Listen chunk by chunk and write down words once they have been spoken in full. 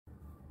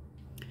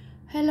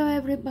Hello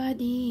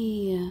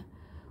everybody,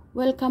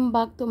 welcome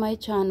back to my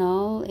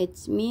channel.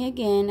 It's me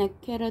again,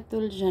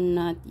 Akiratul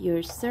Jannat, your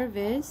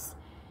service.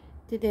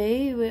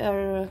 Today we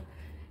are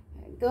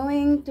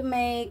going to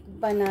make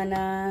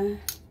banana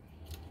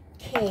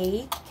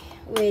cake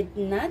with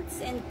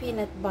nuts and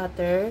peanut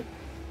butter.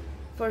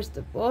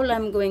 First of all,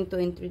 I'm going to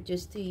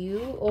introduce to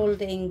you all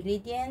the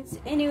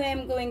ingredients. Anyway,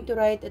 I'm going to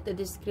write at the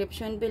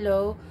description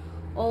below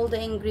all the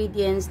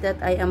ingredients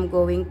that I am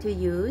going to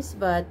use,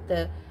 but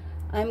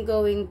I'm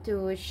going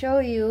to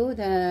show you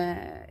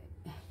the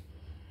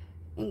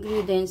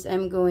ingredients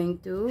I'm going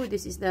to.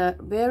 This is the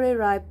very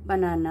ripe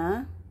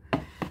banana,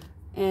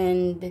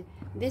 and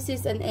this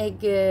is an egg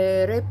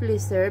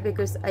replacer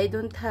because I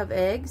don't have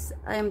eggs.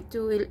 I'm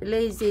too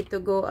lazy to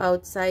go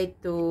outside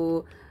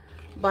to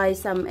buy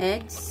some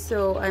eggs,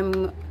 so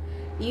I'm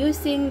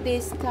using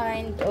this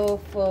kind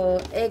of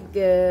egg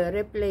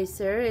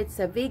replacer. It's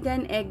a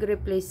vegan egg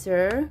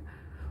replacer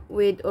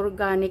with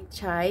organic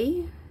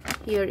chai.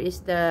 Here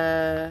is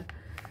the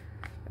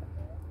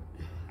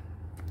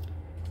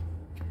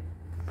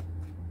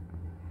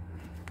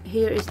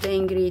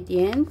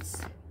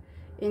ingredients,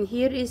 and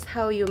here is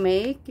how you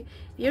make.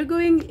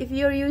 If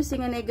you're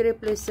using an egg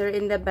replacer,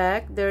 in the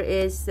back there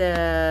is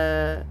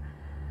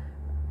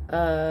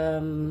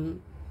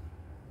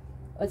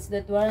what's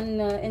that one,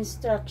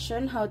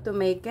 instruction how to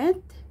make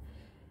it.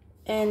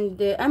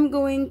 And I'm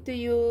going to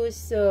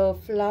use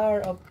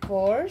flour, of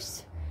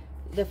course.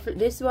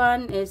 This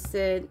one is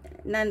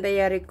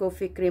non-dairy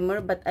coffee creamer,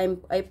 but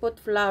I put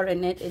flour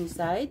in it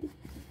inside.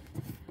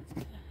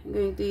 I'm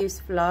going to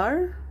use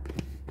flour,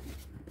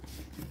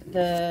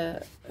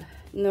 the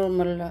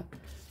normal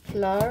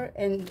flour,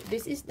 and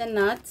this is the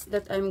nuts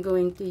that I'm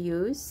going to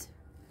use.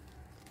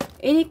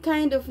 Any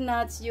kind of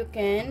nuts you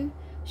can,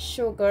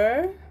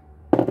 sugar,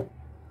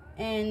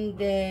 and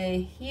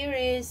here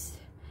is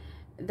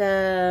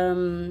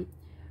the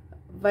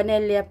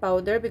vanilla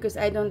powder because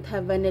I don't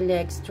have vanilla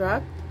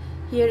extract.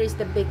 Here is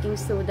the baking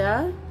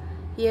soda,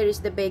 here is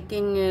the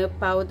baking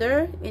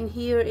powder, and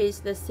here is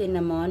the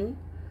cinnamon.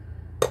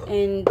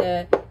 And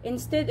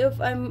instead of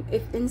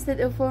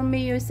for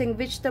me using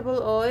vegetable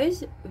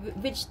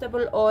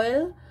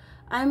oil,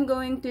 I'm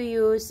going to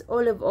use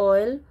olive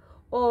oil,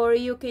 or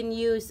you can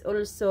use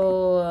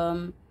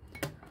also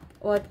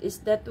what is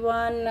that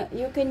one?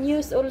 You can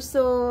use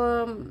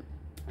also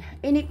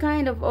any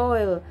kind of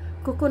oil.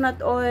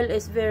 Coconut oil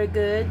is very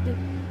good.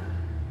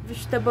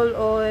 Vegetable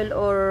oil,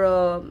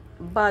 or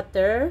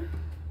butter,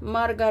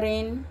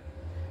 margarine,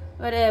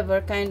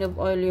 whatever kind of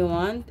oil you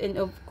want. And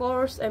of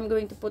course I'm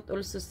going to put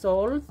also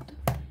salt.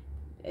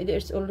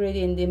 There's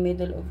already in the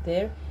middle of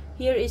there.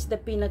 Here is the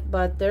peanut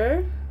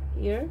butter.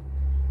 Here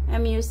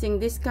I'm using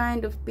this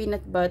kind of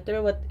peanut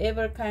butter.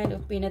 Whatever kind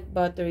of peanut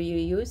butter you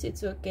use,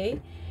 it's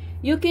okay.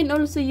 You can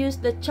also use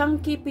the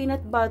chunky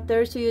peanut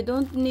butter, so you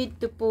don't need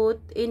to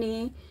put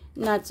any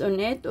nuts on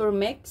it or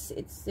mix.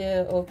 It's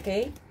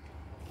okay.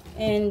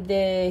 And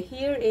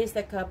here is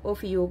a cup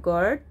of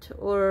yogurt,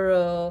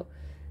 or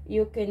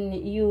you can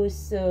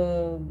use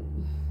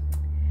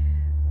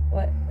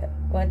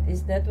what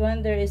is that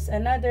one? There is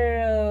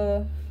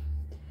another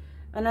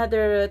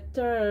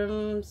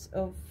terms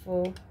of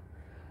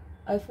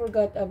I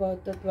forgot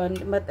about that one,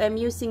 but I'm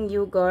using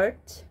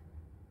yogurt.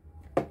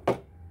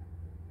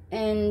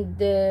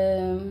 And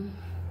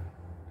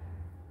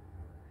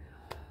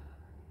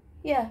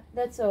yeah,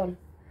 that's all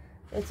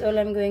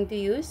I'm going to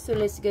use. So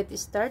let's get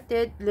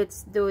started.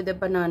 Let's do the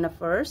banana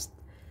first.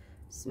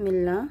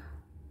 Bismillah.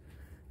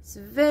 It's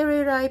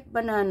very ripe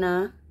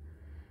banana.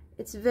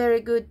 It's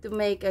very good to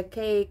make a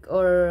cake,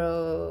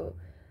 or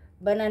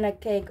banana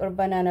cake, or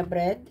banana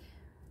bread,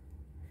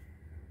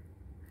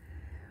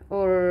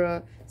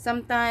 or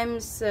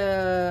sometimes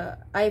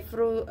I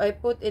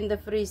put in the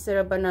freezer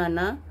a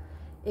banana.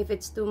 If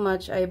it's too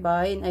much, I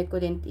buy, and I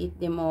couldn't eat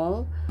them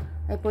all,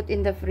 I put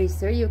in the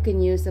freezer. You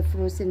can use a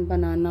frozen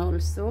banana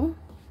also,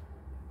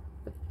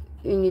 but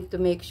you need to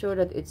make sure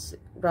that it's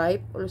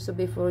ripe also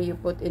before you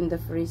put in the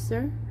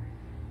freezer,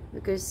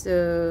 because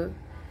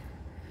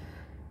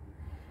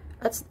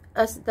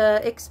as the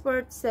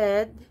expert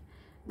said,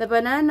 the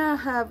banana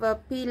have a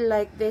peel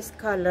like this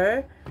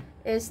color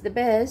is the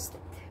best,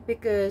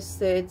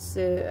 because it's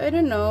I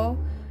don't know,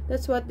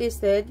 that's what they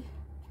said.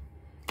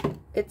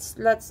 It's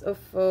lots of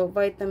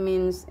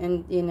vitamins,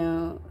 and you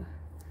know,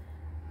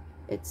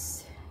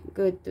 it's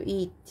good to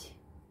eat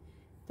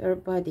to our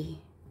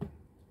body.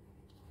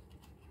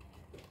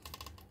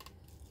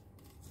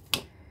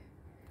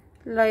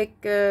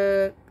 Like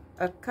a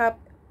cup,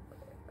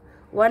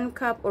 1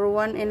 cup or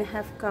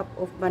 1.5 cup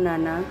of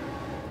banana.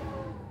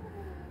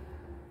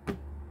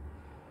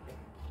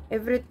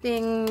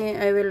 Everything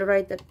I will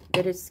write at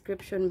the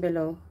description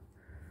below,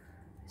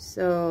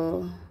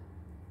 so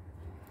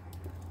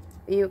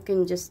you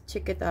can just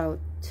check it out.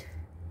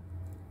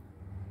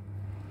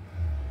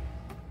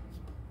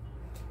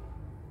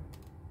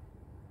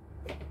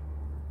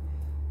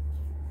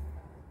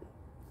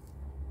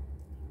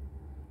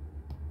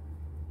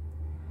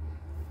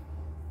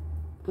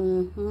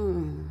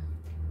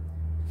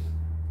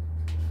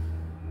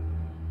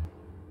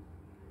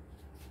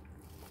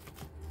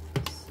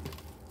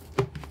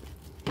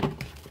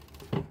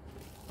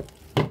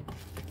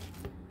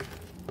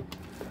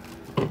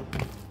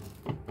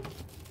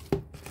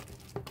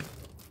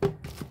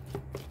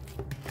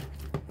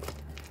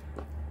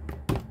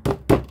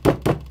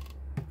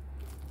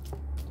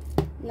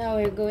 Now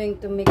we're going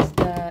to mix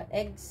the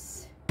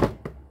eggs,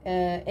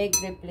 egg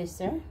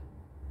replacer.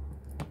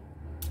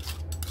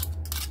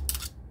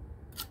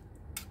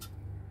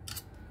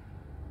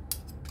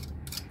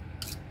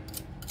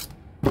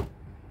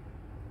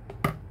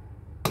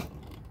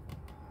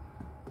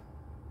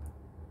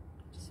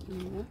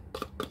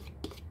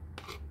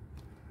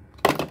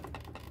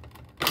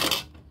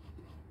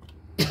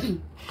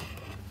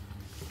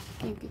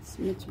 I think it's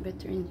much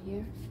better in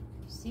here.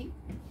 See?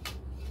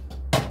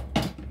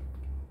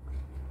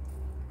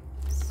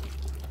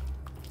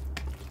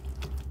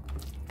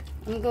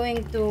 I'm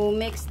going to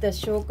mix the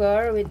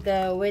sugar with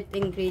the wet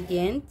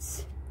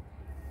ingredients.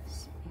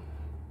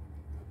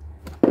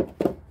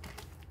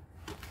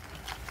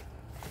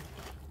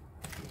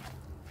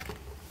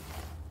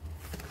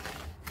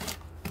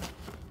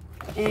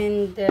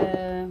 And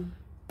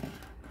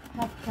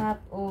half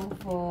cup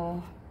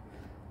of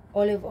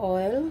olive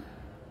oil.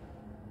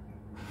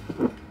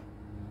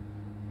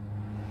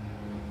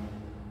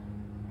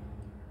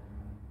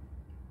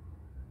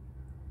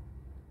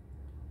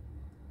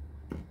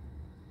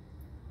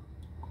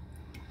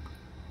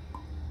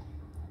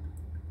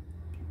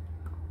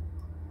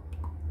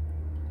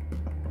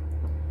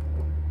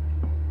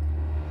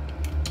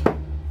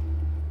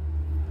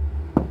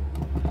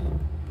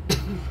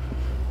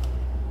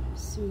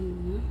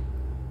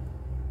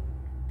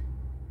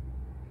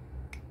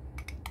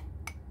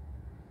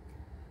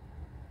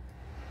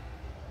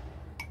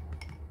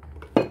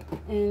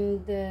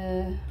 And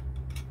a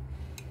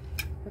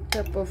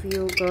cup of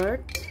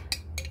yogurt.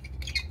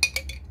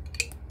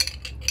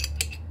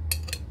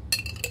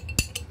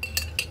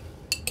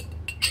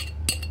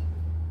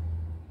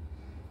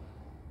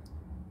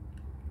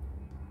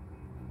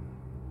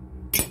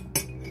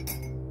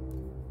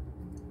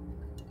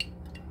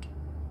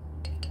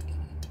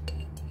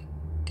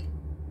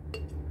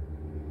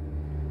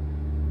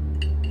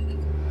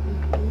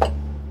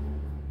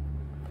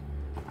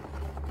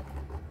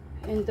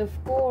 And of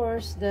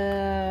course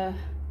the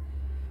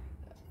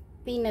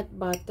peanut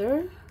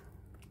butter.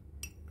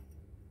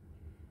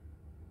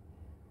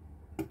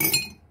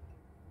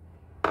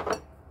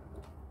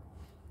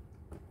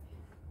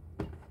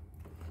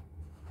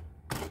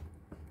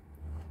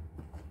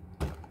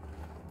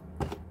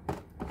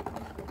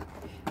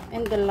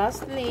 And the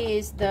lastly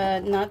is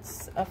the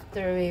nuts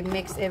after we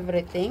mix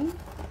everything.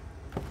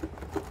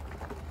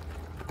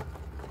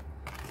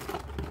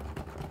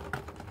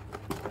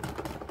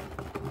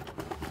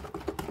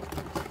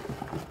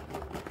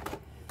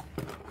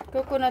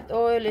 Coconut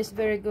oil is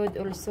very good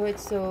also.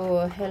 It's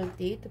so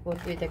healthy to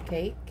put with the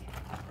cake.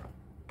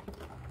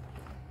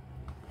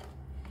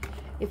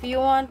 If you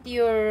want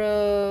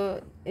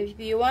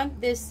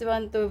this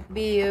one to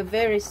be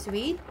very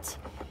sweet,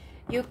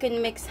 you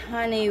can mix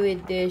honey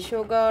with the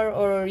sugar,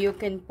 or you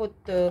can put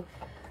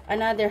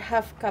another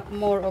half cup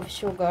more of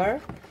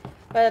sugar.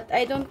 But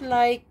I don't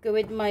like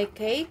with my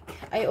cake.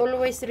 I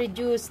always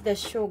reduce the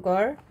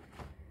sugar,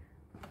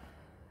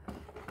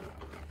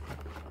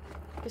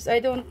 because I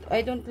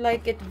don't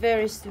like it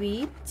very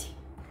sweet.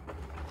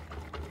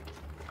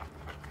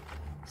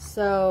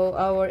 So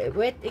our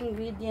wet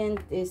ingredient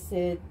is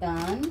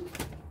done.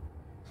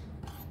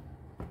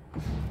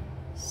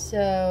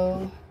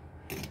 So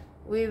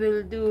we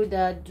will do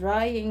the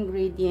dry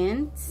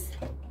ingredients.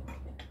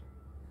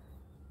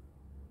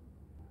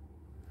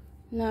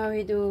 Now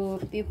we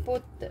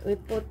put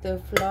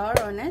the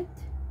flour on it.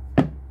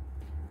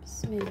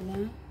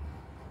 Bismillah.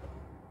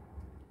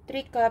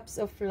 3 cups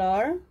of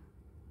flour.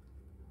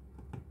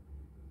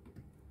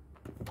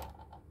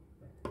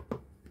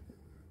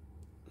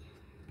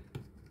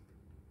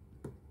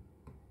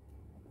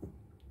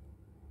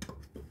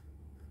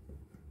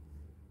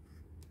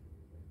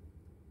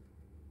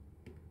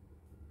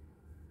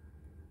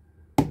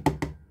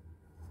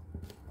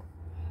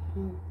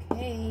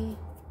 Okay,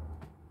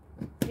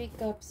 3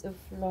 cups of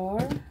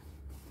flour.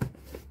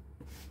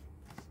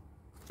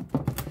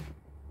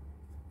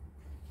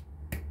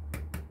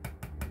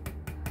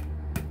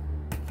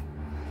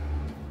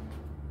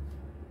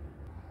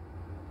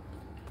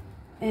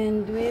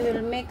 And we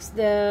will mix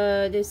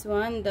the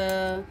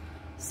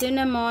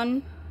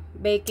cinnamon,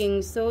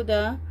 baking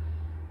soda,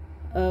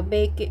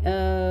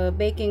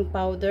 baking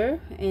powder,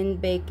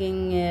 and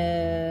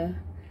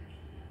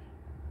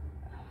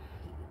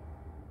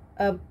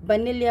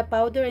vanilla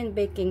powder and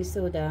baking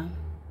soda,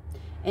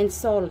 and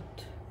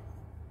salt.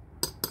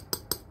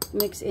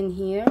 Mix in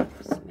here.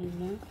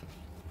 Bismillah.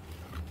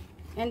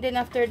 And then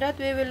after that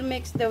we will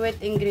mix the wet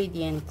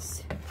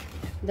ingredients,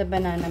 the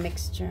banana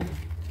mixture.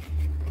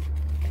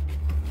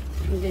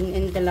 And then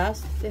in the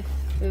last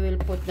we will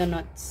put the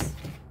nuts.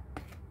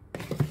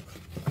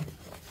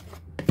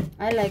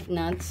 I like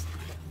nuts.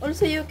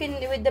 Also, you can,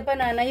 with the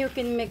banana, you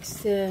can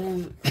mix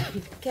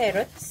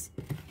carrots.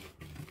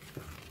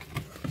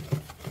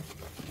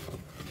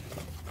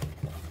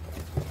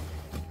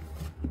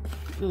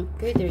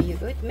 Okay, there you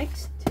go. It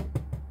mixed.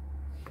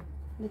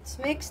 Let's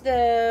mix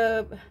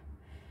the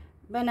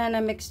banana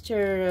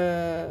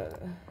mixture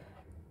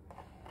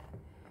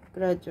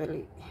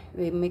gradually.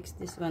 We mix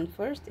this one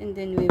first, and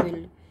then we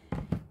will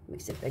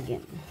Mix it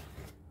again.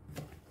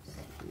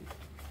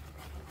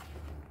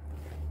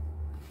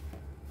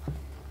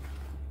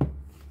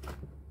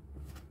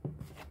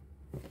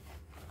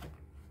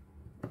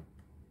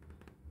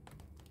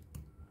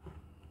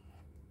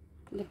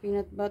 The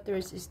peanut butter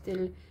is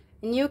still,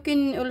 and you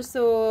can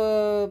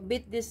also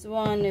beat this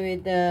one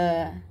with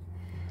the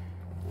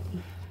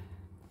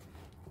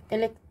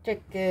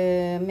electric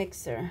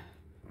mixer.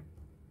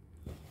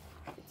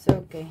 It's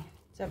okay,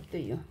 it's up to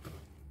you,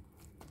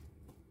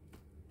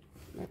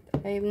 but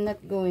I'm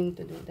not going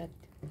to do that.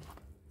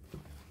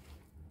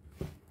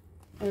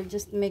 I'll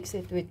just mix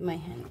it with my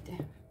hand.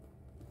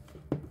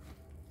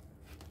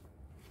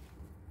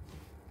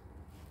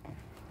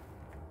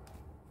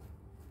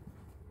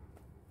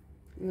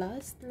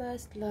 Last.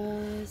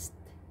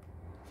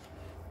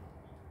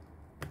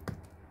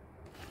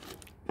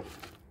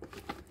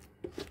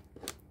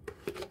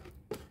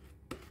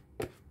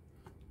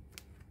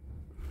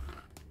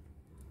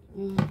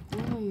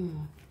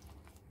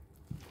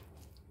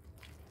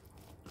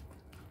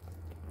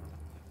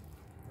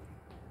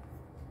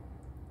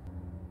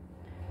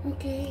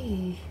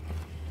 Okay,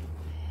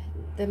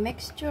 the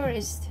mixture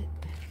is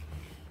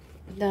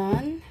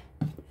done.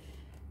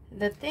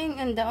 The thing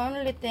and the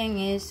only thing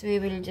is we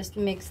will just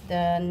mix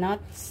the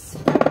nuts.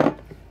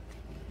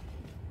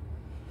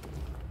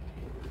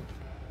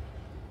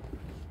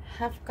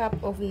 Half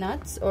cup of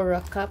nuts or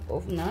a cup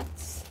of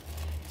nuts.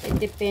 It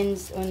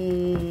depends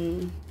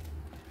on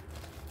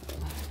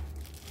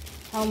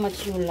how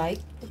much you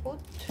like to put.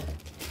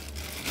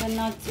 The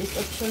nuts is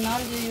optional.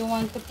 Do you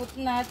want to put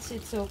nuts?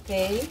 It's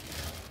okay.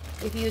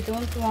 If you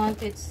don't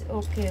want, it's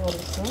okay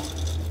also.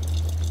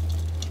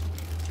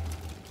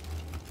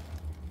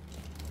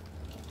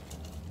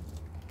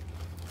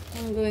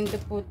 I'm going to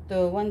put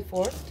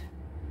 1/4,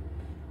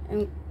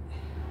 and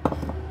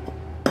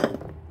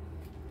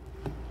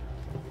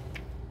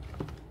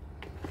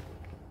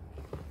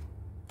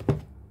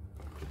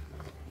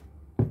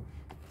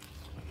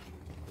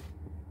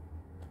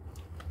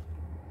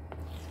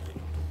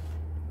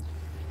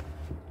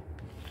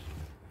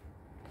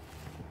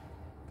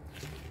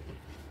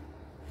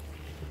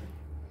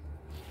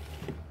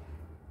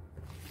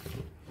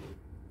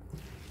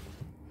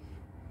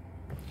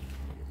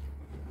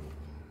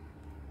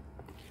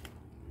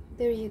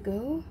there you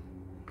go.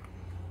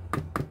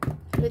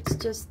 Let's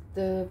just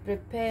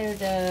prepare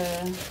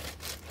the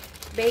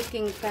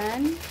baking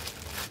pan.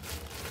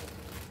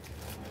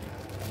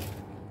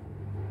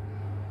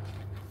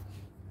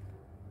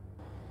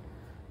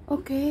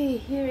 Okay,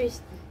 here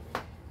is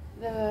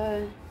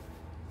the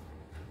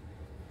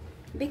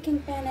baking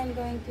pan I'm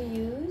going to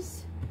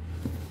use.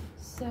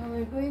 So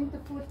we're going to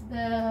put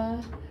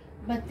the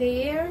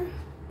batter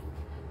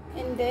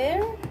in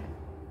there.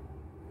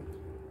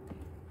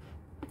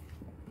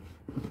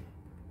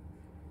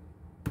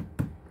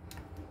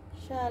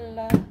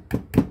 Inshallah.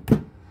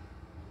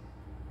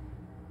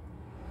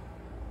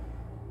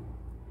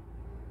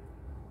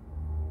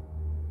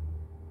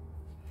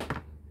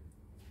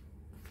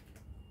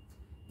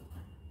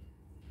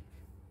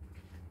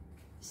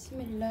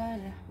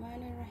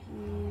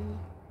 Bismillahirrahmanirrahim.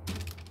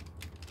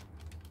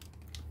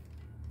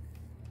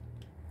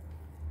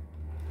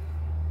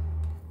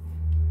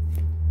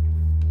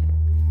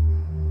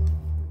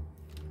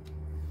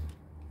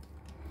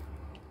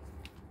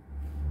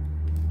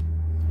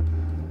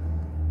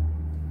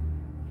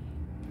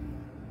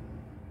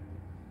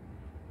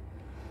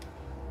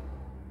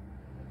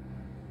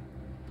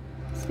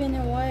 It's been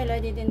a while I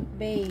didn't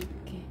bake,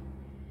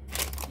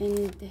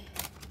 and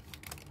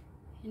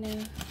you know,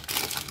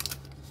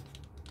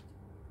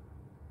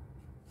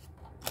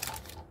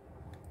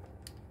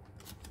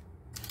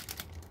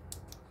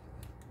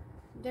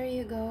 there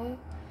you go.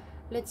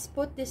 Let's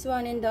put this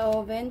one in the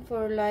oven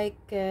for like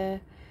 30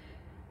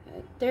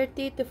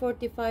 to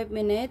 45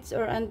 minutes,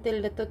 or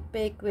until the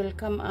toothpick will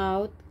come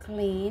out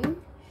clean.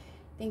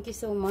 Thank you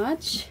so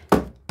much.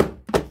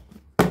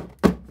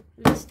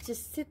 Let's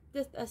just sit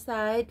this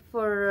aside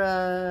for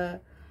a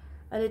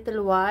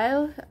little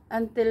while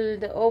until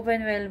the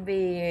oven will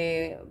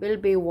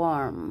be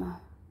warm.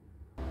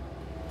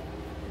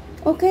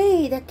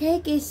 Okay, the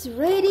cake is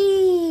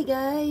ready,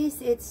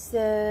 guys. It's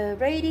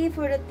ready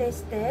for the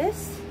test.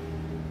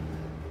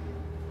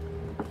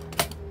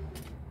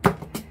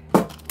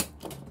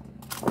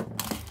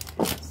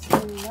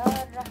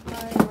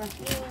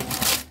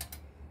 Bismillahirrahmanirrahim.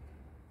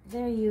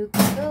 There you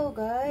go,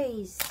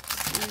 guys.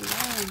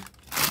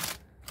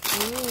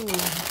 Ooh.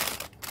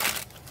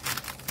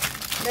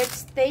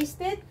 Let's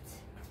taste it,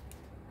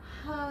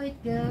 how it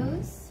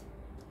goes.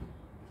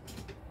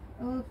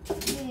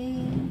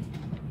 Okay.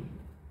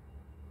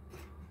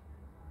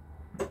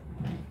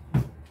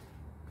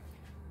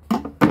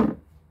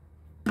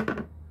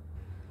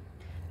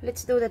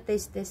 Let's do the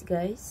taste test,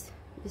 guys.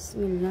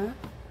 Bismillah.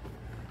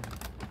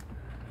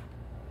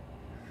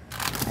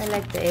 I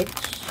like the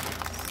edge,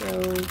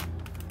 so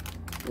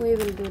we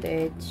will do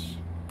the edge.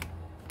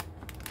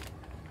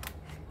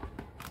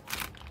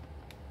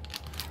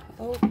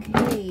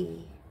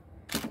 Okay,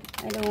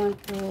 I don't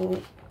want to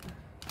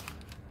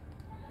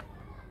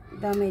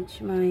damage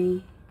my...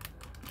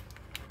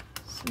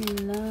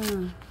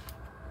 Bismillah.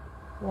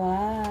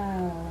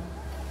 Wow.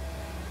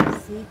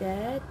 See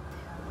that?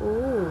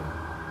 Oh.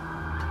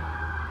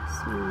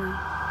 Bismillah.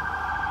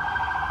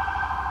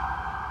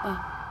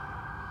 Ah.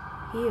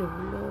 Here,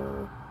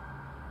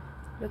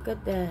 look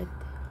at that.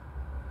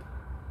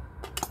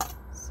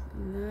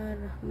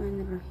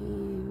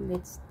 Bismillahirrahmanirrahim.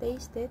 Let's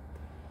taste it.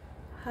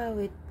 How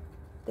it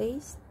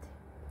tastes.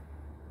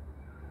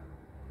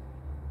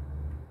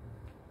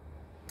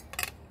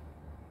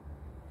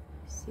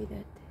 See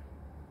that?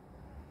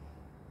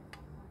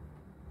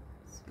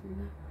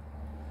 Bismillah.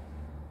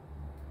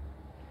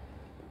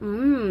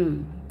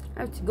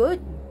 That's good.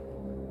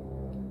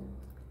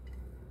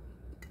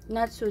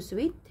 Not so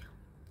sweet.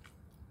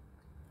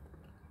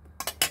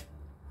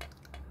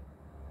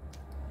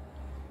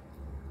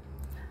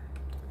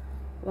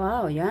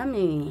 Wow,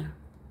 yummy.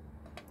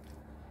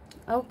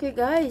 Okay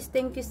guys,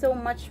 thank you so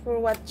much for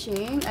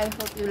watching. I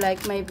hope you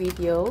like my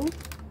video.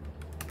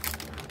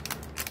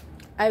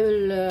 I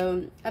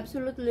will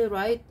absolutely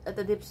write at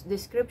the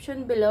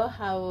description below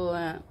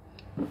how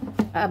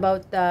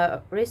about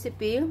the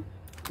recipe,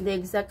 the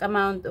exact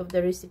amount of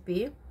the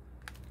recipe.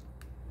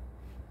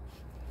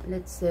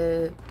 Let's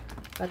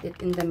cut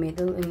it in the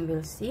middle and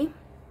we'll see.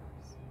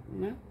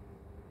 No?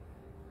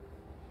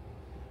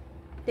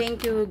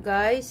 Thank you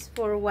guys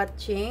for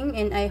watching,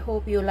 and I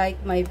hope you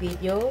like my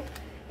video.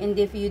 And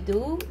if you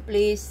do,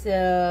 please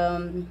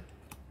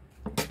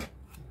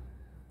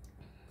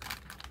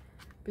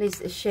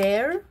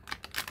share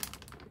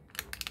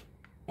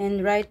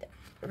and write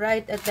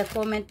at the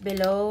comment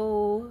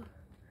below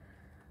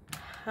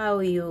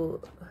how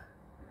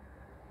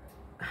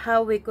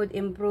we could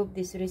improve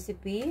this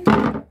recipe,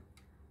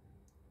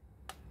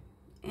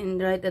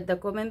 and write at the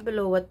comment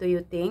below what do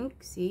you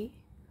think. See,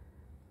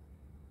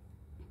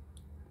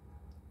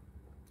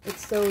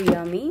 it's so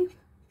yummy.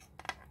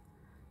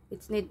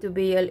 It needs to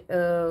be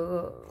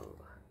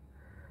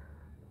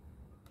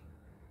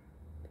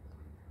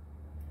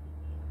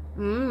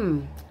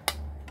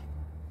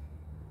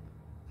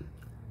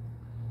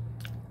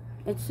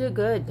it's so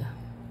good.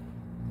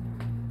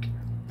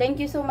 Thank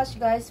you so much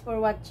guys for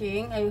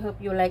watching. I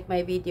hope you like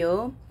my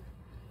video.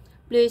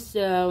 Please,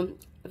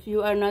 if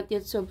you are not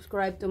yet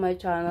subscribed to my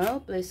channel,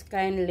 please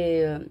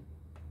kindly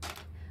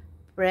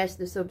press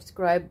the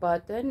subscribe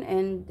button,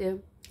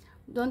 and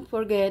don't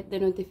forget the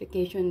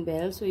notification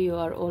bell so you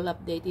are all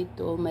updated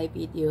to all my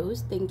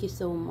videos. Thank you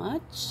so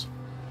much.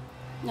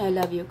 I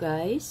love you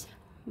guys.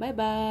 Bye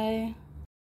bye.